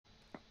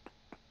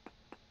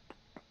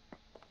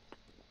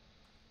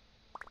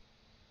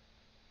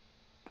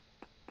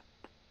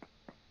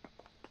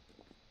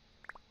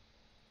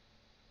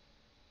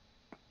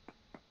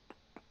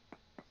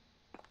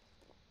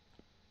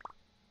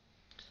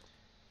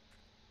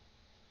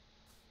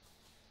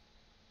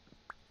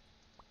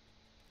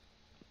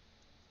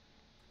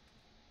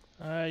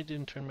I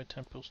didn't turn my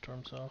temporal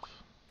storms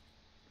off.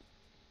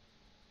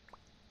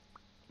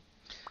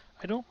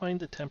 I don't mind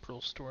the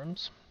temporal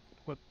storms.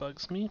 What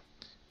bugs me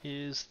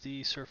is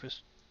the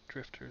surface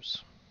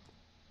drifters.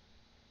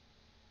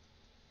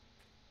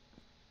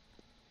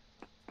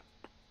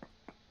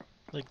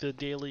 Like the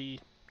daily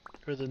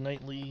or the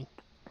nightly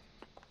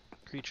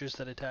creatures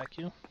that attack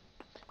you,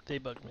 they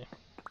bug me.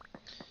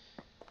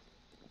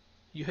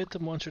 You hit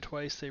them once or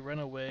twice, they run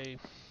away.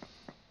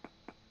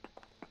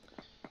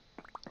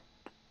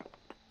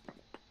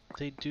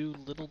 They do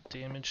little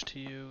damage to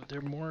you.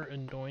 They're more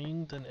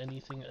annoying than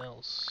anything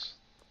else.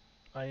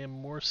 I am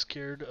more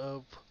scared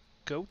of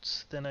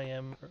goats than I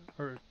am,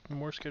 or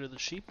more scared of the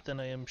sheep than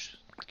I am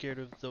scared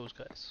of those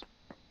guys.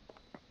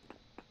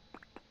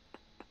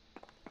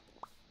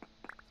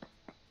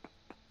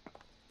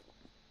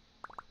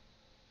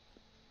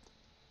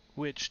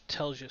 Which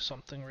tells you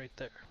something right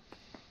there.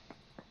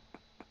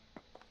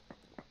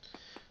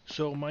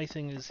 So my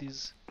thing is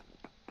these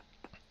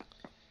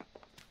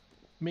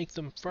make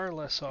them far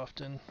less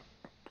often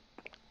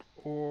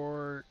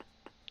or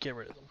get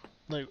rid of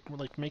them.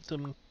 Like make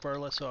them far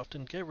less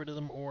often, get rid of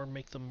them, or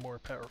make them more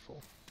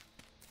powerful.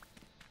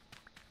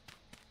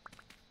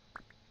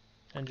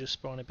 And just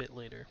spawn a bit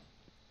later.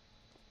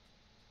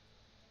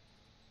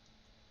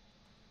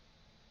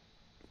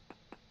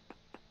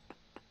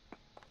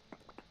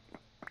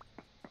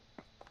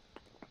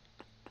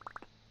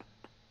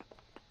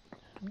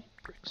 How many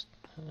bricks?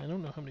 I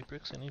don't know how many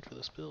bricks I need for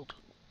this build.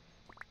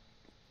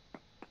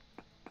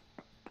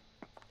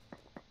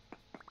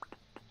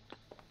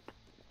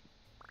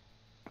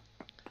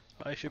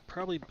 I should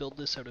probably build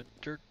this out of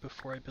dirt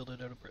before I build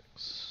it out of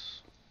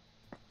bricks.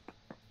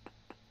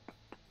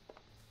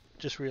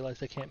 Just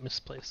realized I can't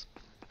misplace.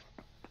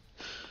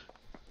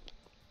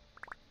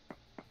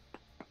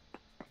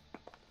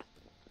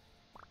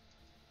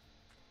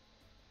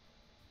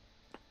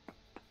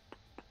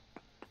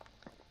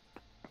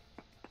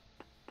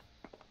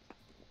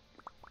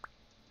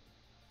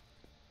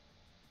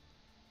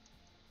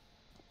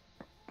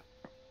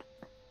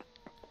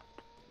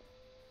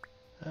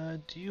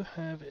 Do you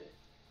have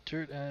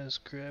dirt as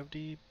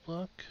gravity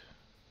block?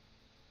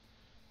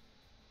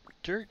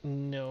 Dirt,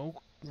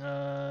 no.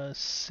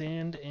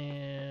 Sand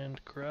and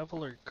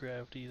gravel are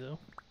gravity though.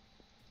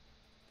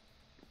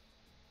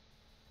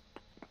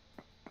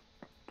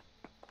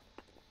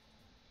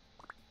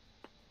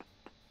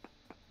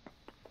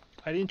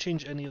 I didn't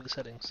change any of the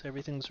settings.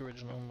 Everything's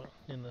original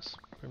in this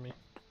for me.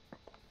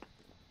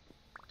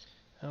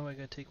 Oh, I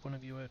gotta take one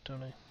of you out,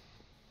 don't I?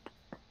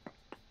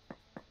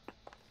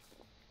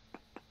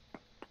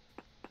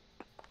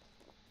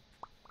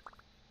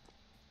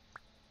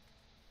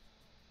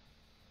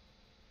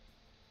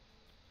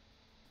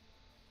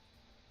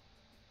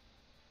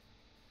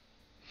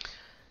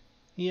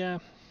 Yeah,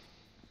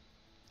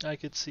 I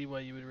could see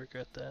why you would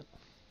regret that.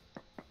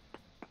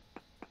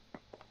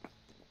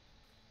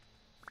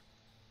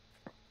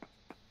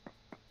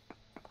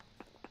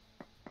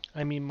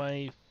 I mean,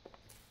 my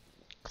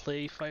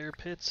clay fire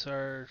pits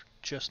are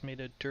just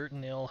made of dirt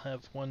and they all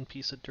have one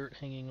piece of dirt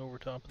hanging over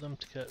top of them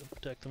to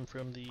protect them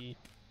from the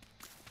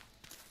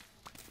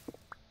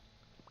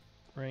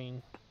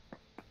rain.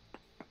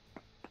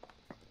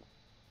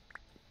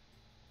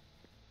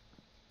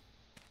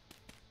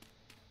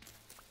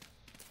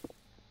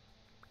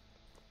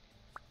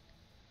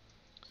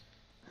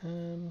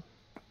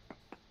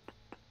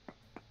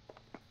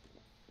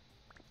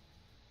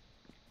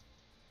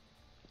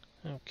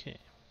 Okay.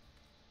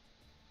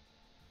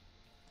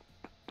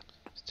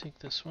 Let's take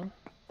this one.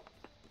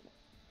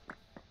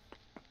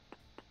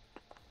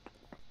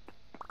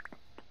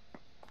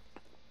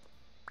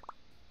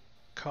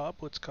 Cob?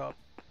 What's cob?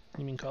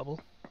 You mean cobble?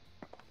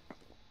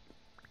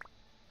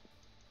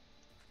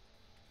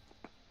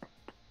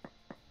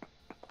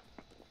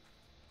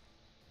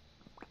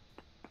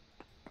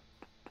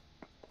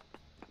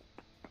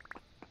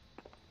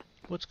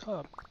 What's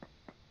cob?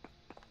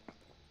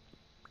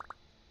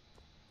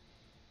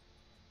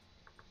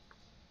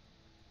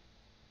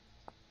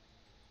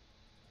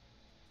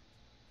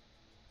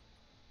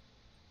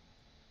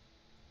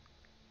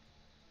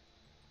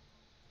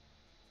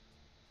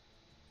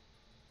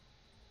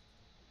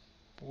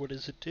 What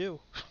does it do?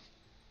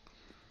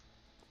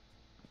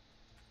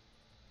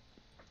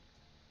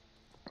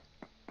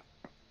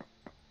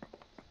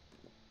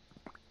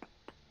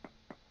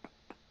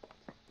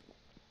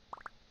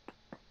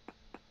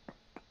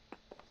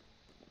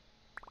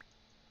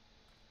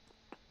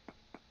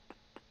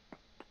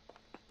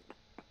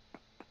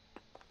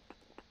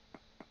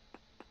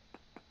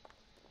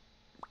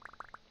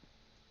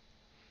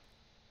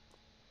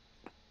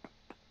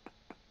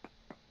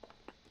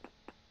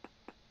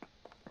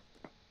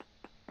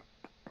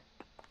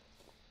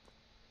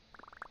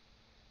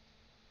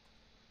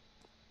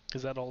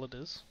 Is that all it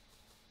is?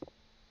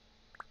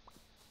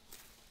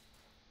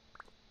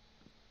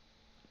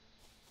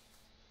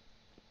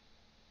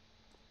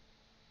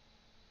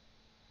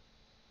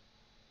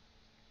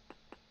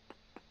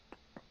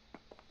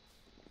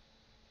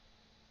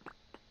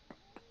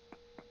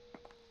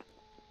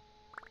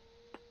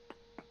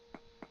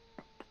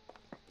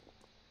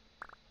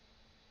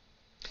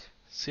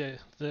 See,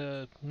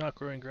 the not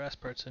growing grass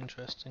part's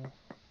interesting.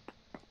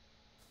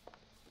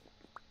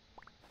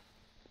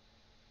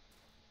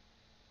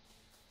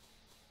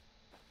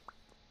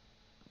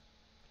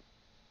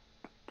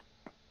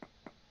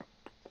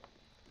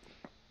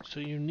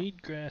 So you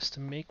need grass to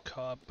make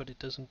cob, but it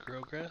doesn't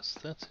grow grass?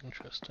 That's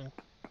interesting.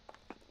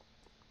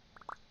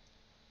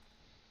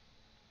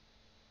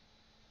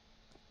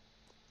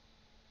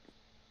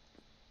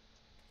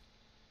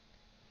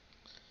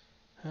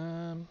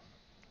 What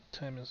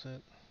time is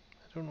it?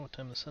 I don't know what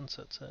time the sun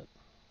sets at.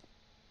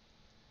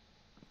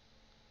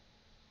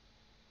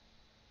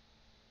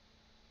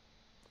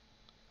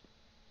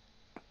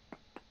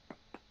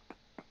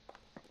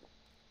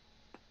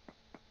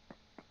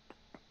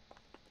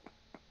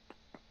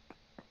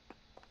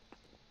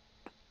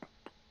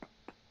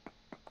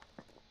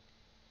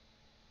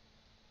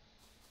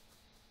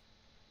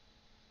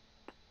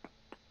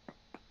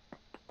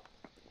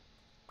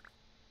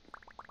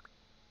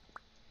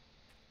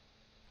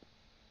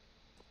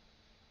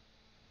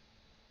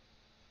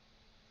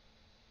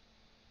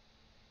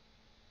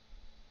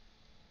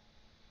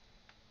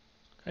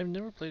 I've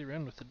never played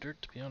around with the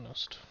dirt, to be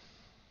honest.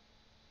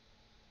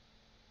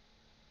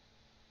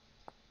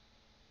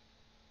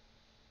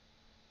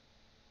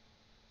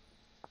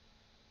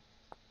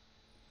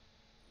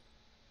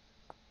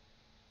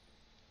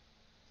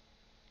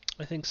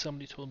 I think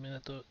somebody told me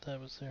that that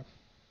was there.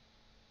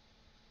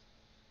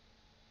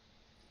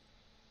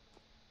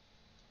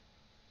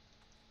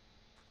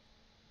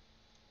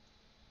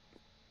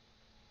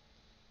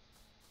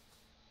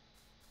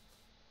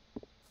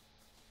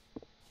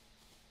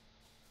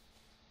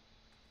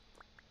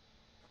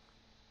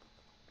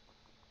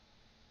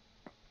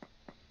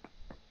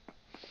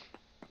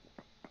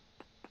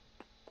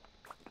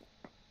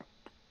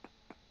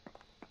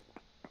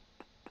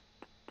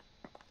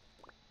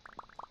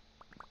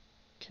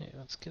 Okay,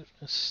 let's get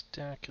a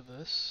stack of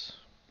this.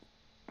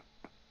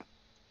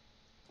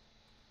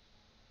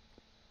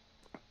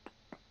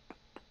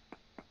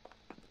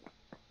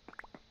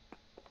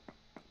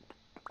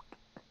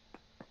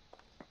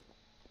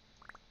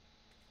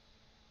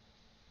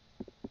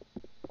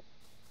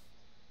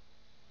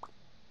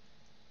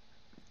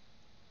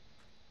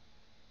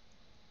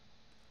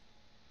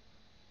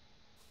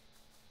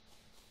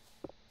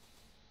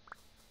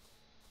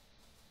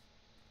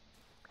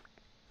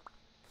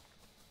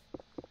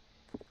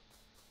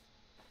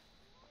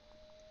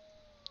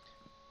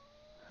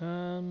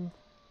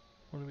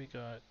 What do we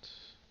got?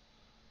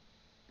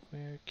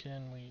 Where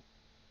can we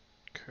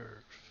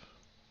curve?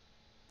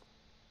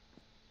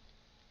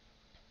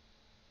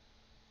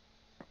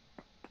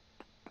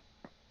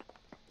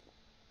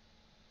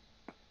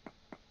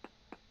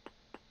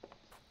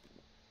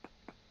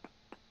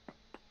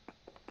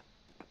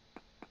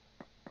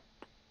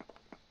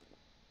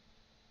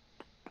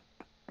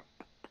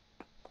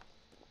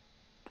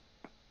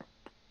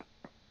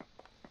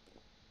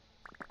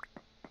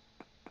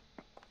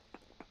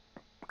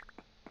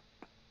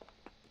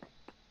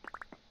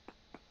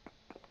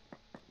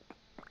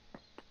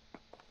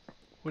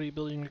 What are you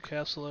building your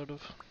castle out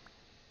of?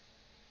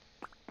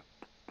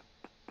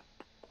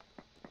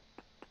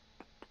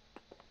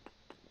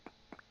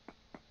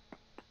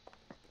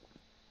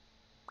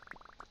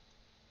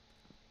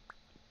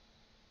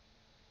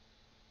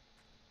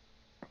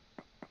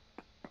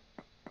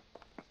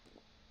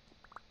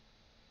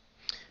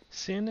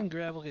 Sand and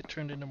gravel get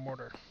turned into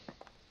mortar,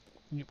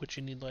 which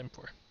you need lime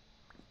for.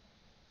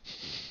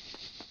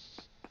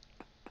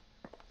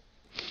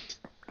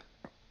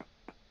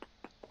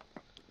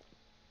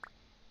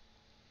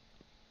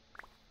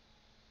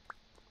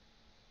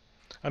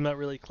 I'm not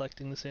really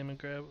collecting the sand and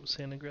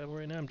gravel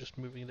right now. I'm just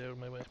moving it out of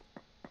my way.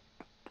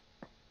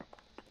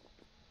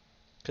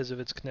 Because if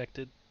it's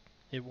connected,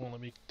 it won't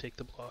let me take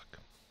the block.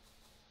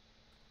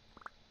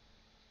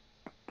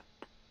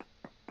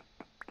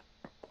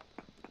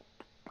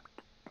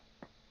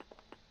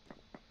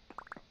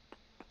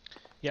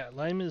 Yeah,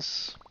 lime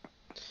is...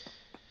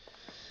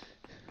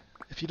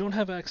 If you don't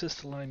have access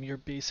to lime, you're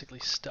basically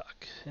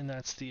stuck, and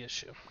that's the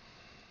issue.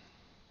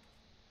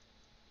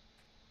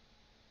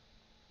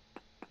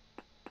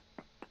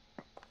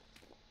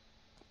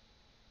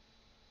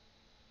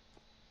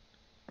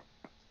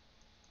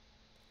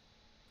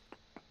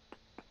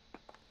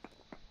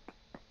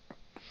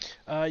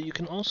 You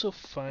can also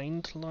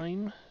find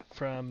lime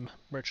from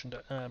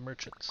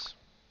merchants.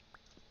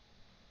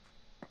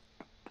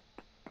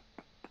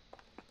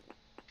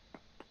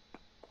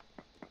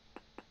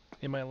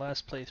 In my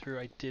last playthrough,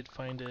 I did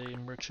find a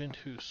merchant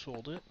who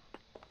sold it.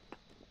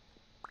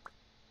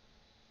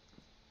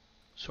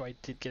 So I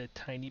did get a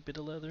tiny bit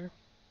of leather,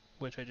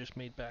 which I just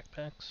made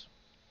backpacks.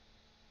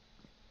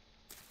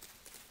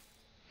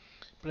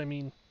 But I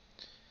mean,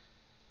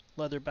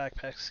 leather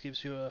backpacks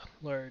gives you a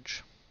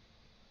large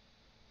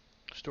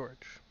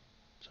storage,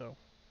 so...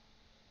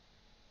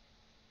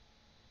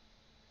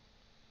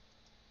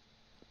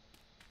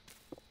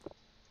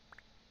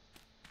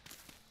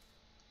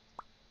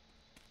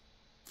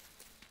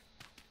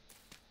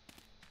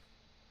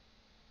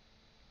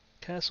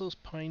 castle's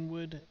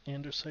pinewood,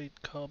 andesite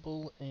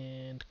cobble,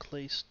 and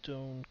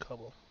claystone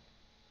cobble.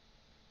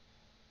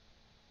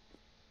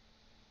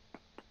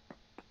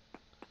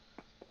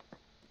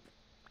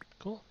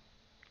 Cool.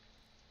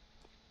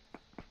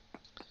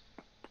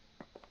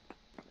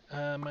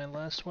 My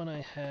last one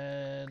I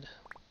had...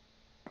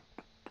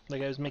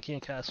 Like, I was making a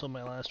castle,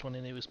 my last one,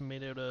 and it was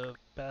made out of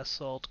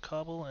basalt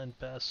cobble and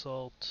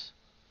basalt...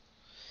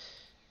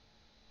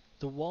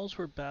 The walls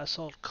were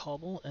basalt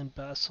cobble and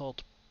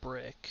basalt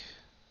brick.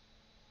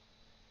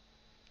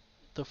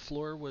 The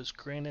floor was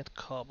granite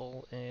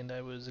cobble, and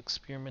I was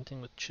experimenting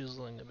with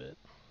chiseling a bit.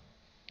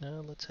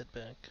 Now let's head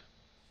back.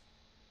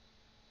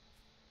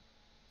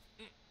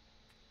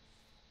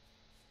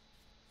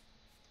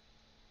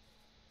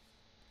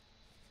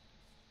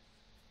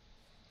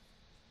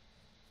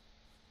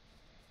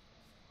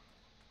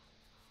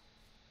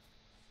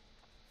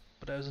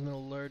 But I was in a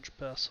large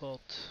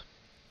basalt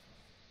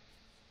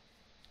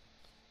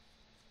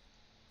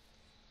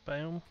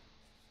biome.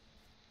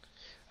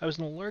 I was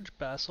in a large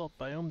basalt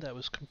biome that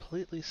was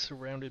completely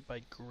surrounded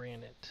by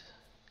granite.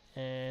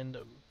 And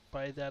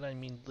by that I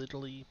mean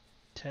literally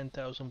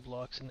 10,000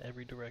 blocks in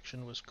every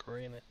direction was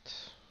granite.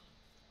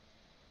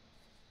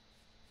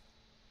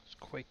 It's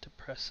quite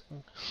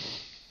depressing.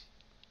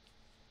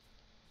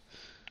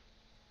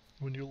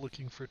 When you're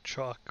looking for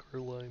chalk or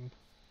lime.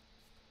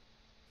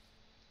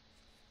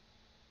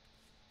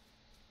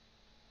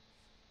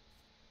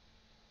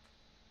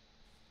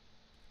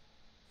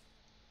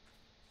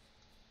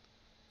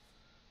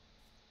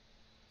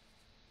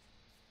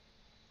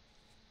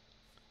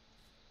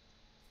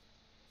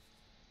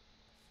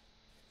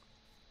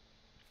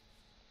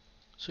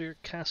 So your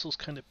castle's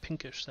kind of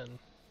pinkish then,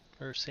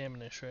 or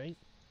salmonish, right?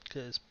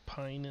 Because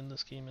pine in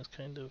this game is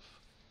kind of...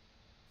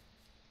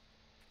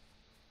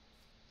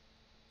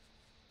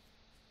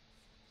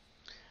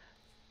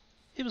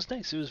 It was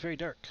nice, it was very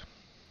dark.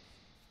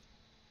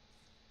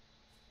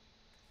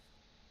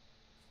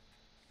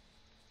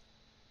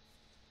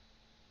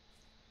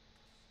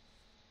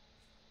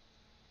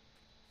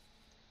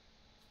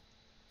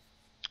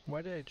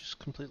 Why did I just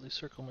completely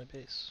circle my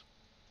base?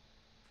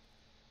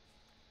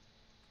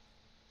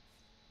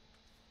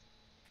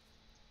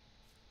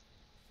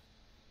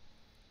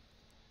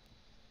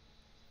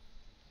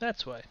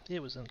 That's why.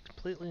 It was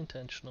completely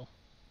intentional.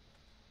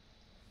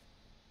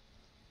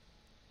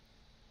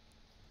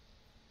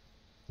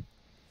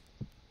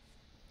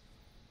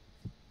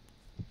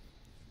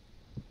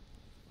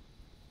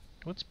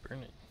 What's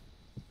burning?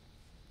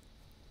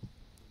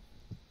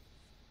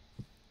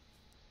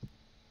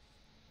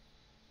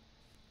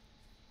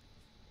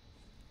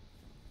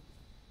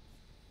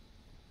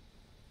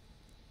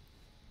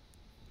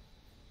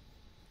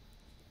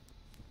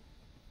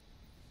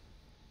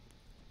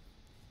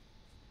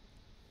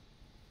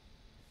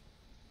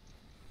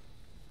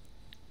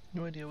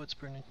 No idea what's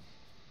burning.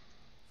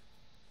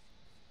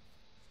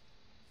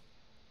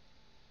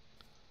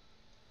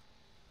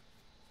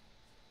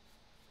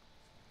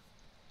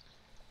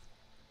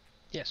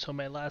 Yeah, so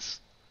my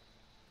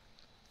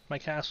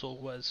castle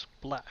was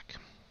black.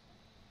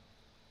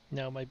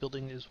 Now my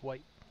building is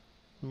white.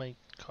 My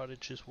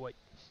cottage is white.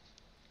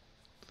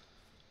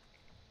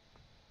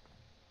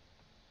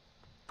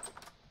 I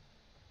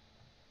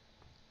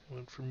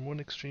went from one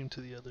extreme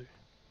to the other.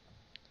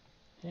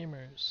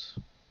 Hammers.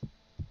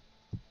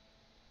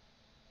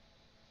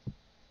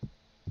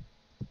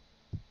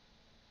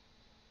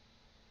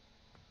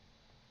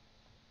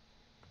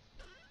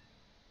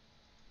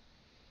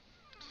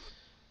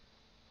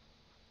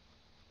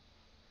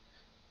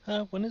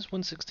 When is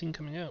 1.16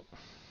 coming out?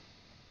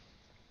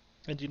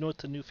 And do you know what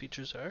the new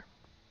features are?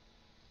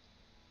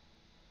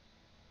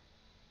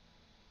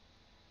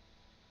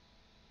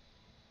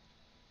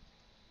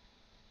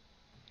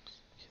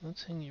 Okay,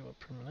 let's hang you up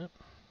for a minute.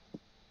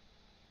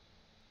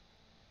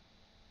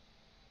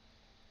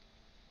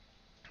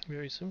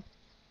 Very soon.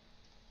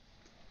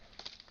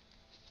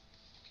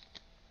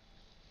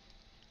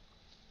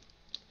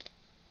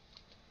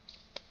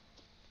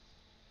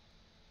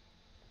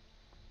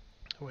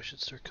 Oh, I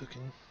should start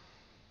cooking.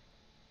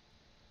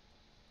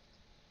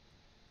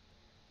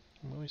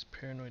 I'm always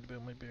paranoid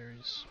about my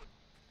berries.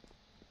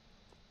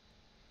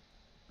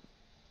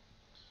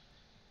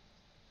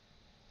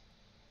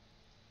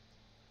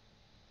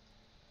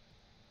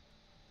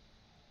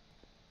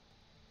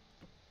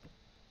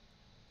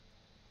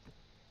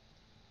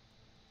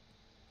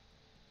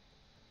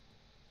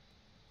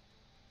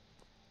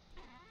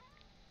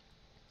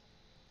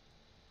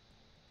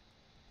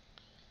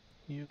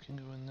 You can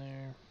go in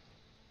there.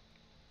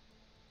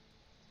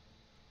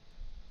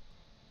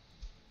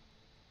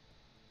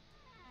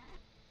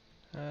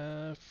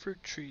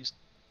 Fruit trees.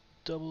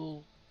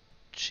 Double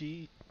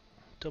cheese,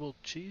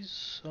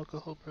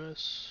 alcohol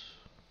press.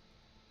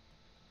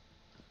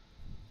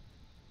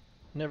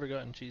 Never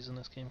gotten cheese in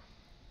this game.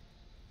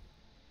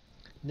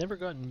 Never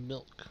gotten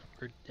milk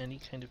or any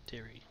kind of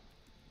dairy.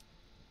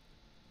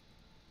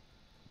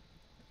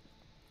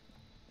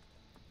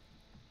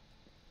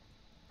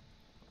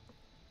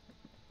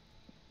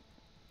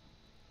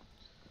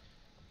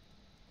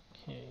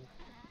 Okay.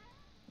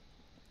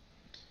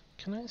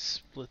 Can I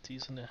split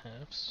these into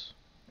halves?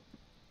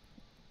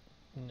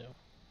 No.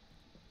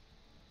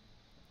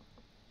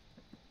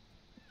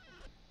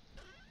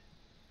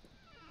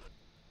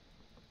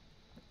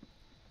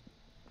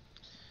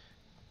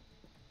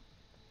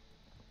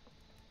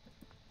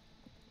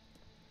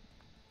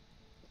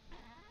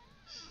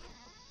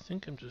 I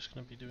think I'm just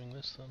going to be doing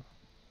this then.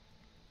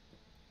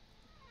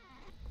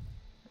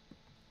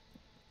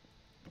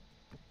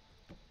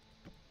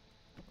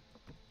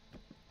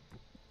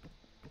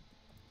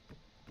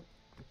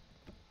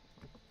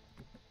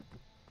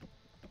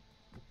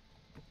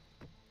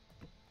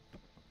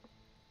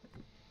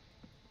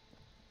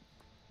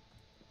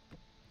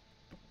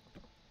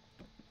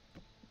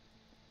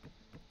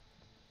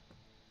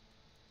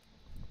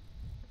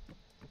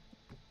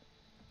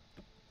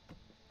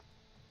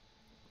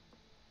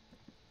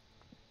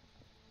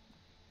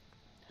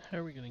 How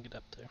are we going to get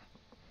up there?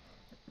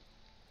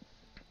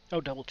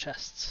 Oh, double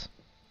chests.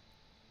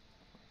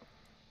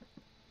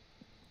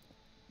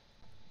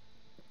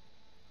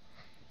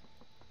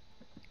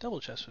 Double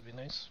chest would be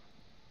nice.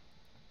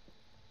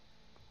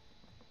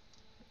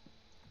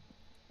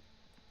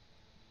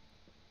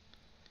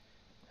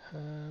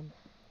 Um,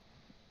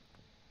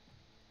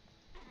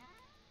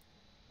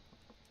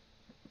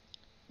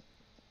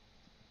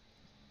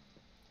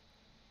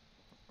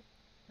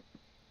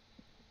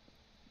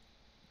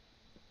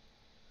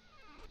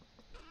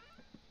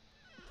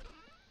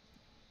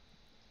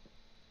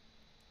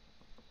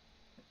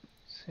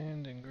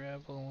 Sand and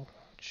gravel,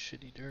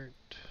 shitty dirt.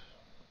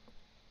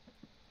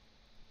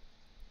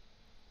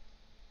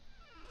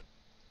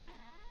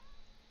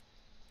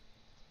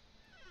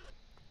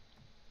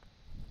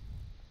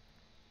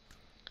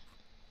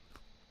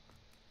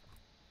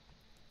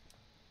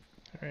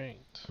 Alright.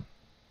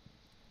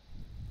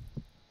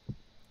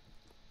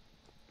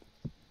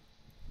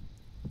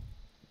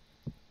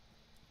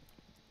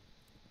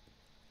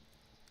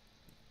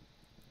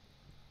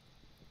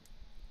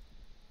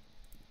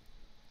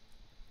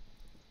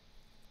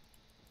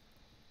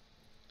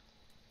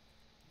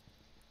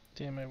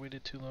 Damn, I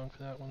waited too long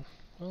for that one.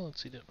 Well,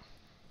 let's eat it.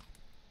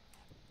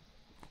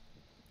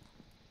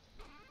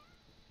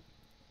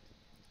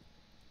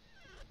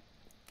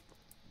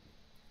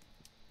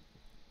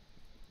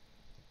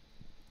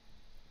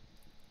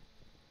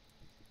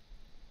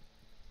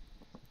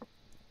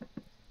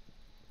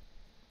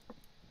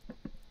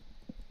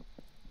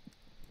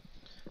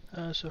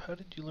 So how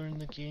did you learn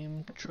the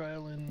game?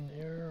 Trial and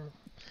error?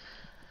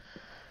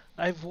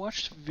 I've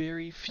watched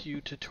very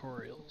few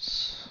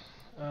tutorials.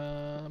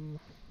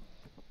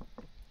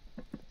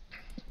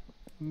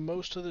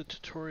 Most of the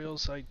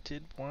tutorials I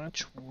did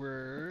watch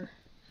were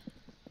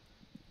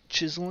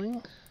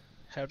chiseling,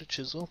 how to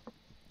chisel,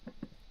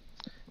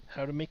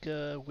 how to make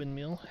a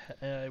windmill.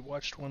 I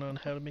watched one on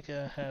how to make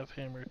a half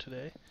hammer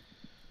today,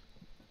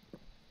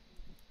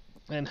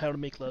 and how to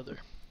make leather.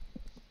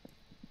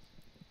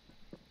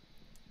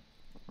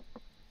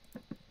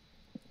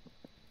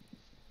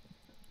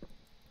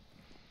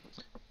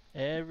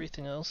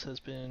 Everything else has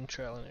been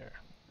trial and error.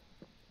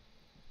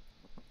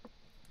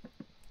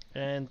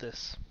 And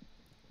this.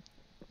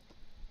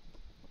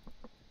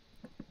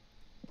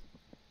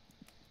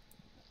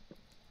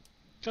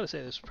 Gotta say,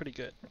 this is pretty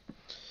good.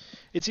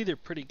 It's either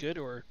pretty good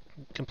or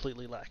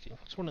completely lacking.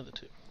 It's one of the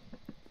two.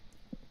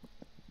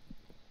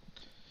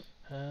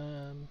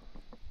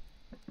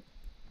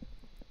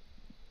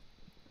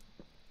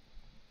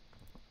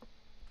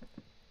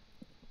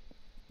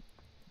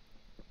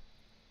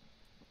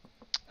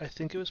 I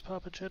think it was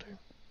Papa Cheddar.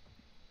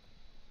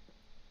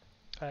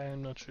 I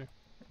am not sure.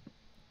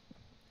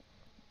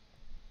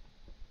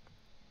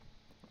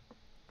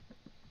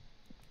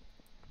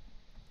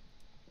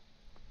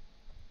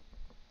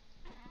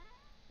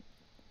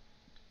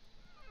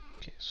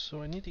 Okay,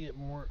 so I need to get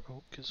more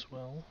oak as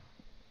well.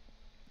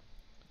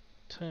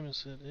 What time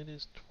is it? It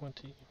is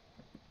 20.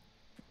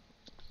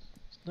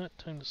 It's not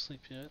time to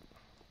sleep yet.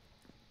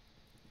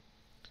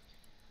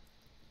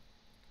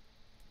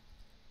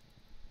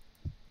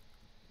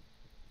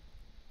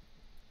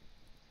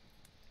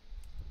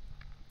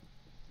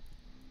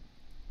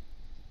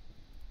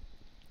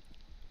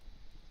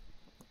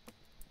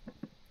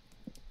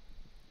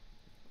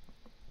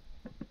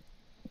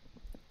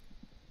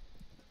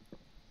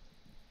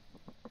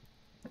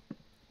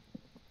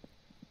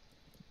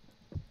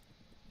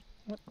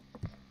 What?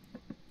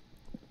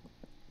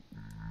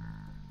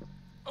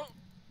 Oh.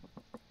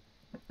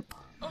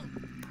 Oh.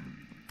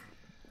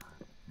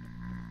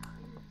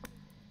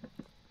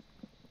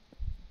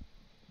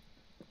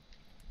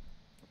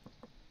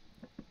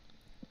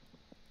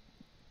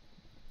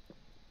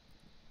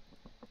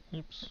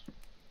 Oops.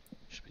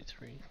 Should be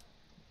 3.